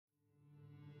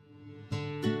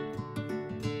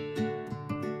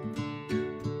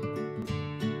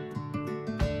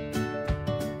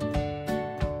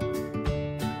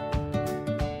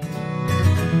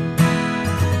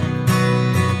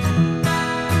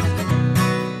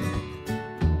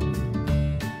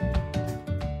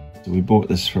So we bought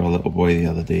this for our little boy the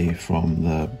other day from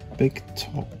the Big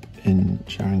Top in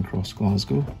Charing Cross,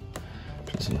 Glasgow.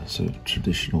 It's a sort of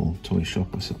traditional toy shop,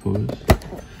 I suppose.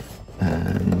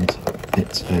 And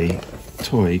it's a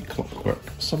toy clockwork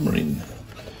submarine.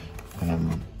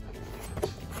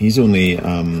 He's only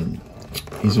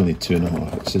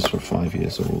 2.5. It says for 5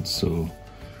 years old, so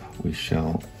we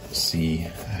shall see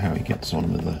how he gets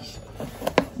on with this.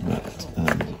 But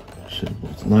should have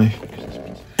brought a knife.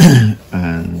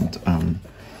 And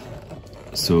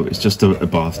so it's just a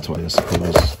bath toy, I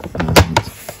suppose. And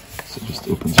so it just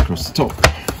opens across the top,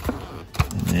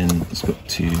 and then it's got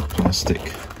two plastic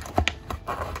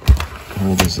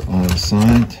holders on either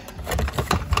side.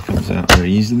 Comes out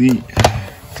very easily.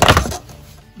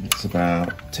 It's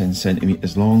about 10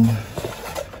 centimeters long.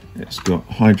 It's got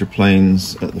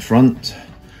hydroplanes at the front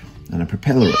and a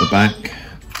propeller at the back,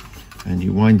 and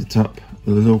you wind it up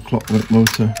with a little clockwork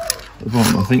motor at the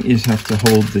bottom. I think you just have to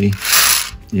hold the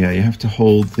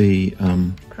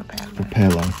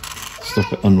propeller,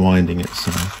 stop it unwinding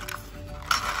itself,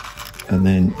 and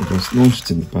then it is launched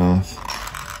in the bath,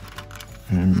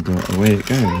 and away it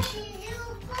goes.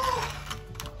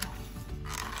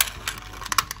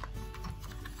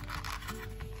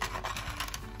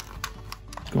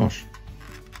 Gosh,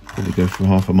 probably go for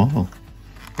half a mile.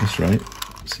 That's right.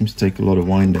 Seems to take a lot of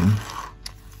winding.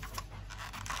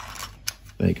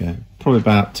 There you go. Probably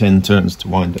about 10 turns to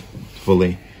wind it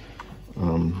fully.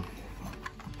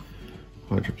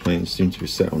 Hydroplanes seem to be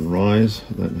set on rise.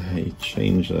 I don't know how you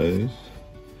change those.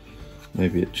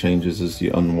 Maybe it changes as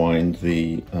you unwind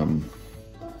the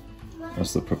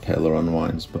as the propeller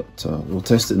unwinds, but we'll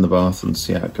test it in the bath and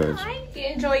see how it goes. Hi, you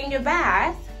enjoying your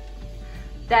bath?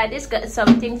 Daddy's got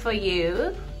something for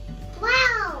you.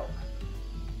 Wow!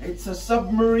 It's a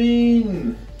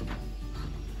submarine!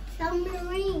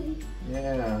 Submarine.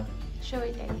 Yeah. Show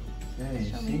it then. There, you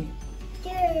Show see? me.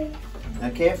 There. Now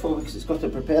careful, because it's got a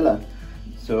propeller.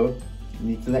 So you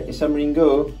need to let your submarine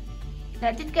go.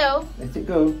 Let it go. Let it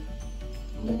go.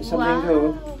 Let your submarine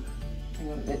go.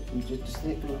 Hang on, just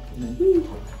let it go. And then...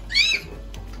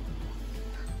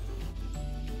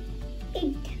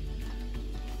 It.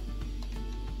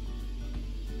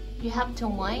 You have to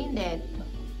wind it.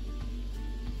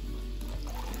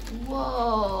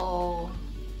 Whoa.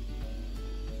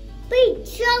 Big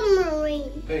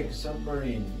submarine. Big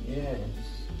submarine, yes.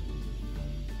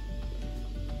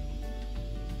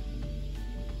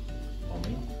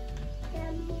 Mommy?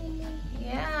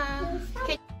 Yeah.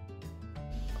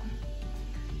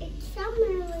 It's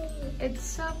submarine. It's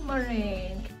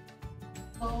submarine.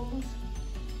 Oh.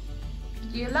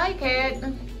 Do you like it?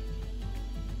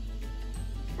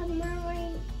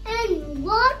 Submarine and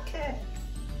water.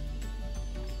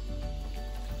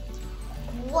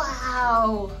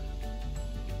 Wow.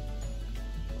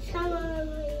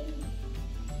 Submarine.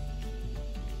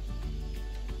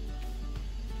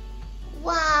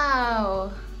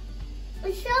 Wow.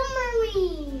 A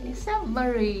submarine. A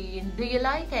submarine. Do you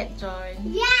like it, John?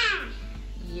 Yeah.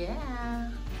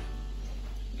 Yeah.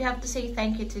 You have to say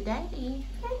thank you to Daddy.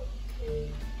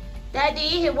 Daddy,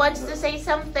 he wants to say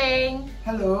something.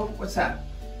 Hello, what's that?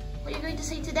 What are you going to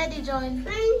say to Daddy, John?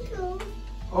 Thank you.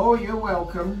 Oh, you're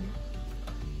welcome.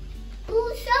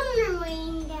 Blue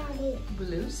submarine, Daddy.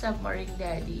 Blue submarine,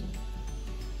 Daddy.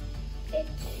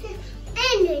 It's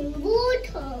and in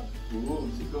water. Oh,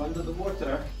 does it go under the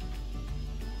water?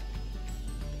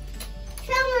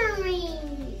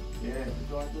 Submarine. Yeah, does it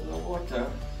go under the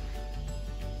water?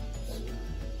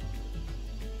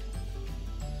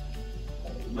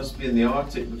 It must be in the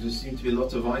Arctic because there seem to be a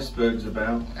lot of icebergs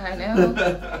about. I know.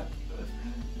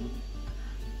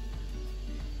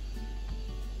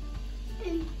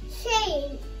 And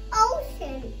sailing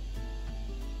ocean.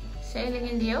 Sailing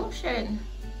in the ocean.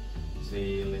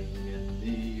 Sailing in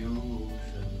the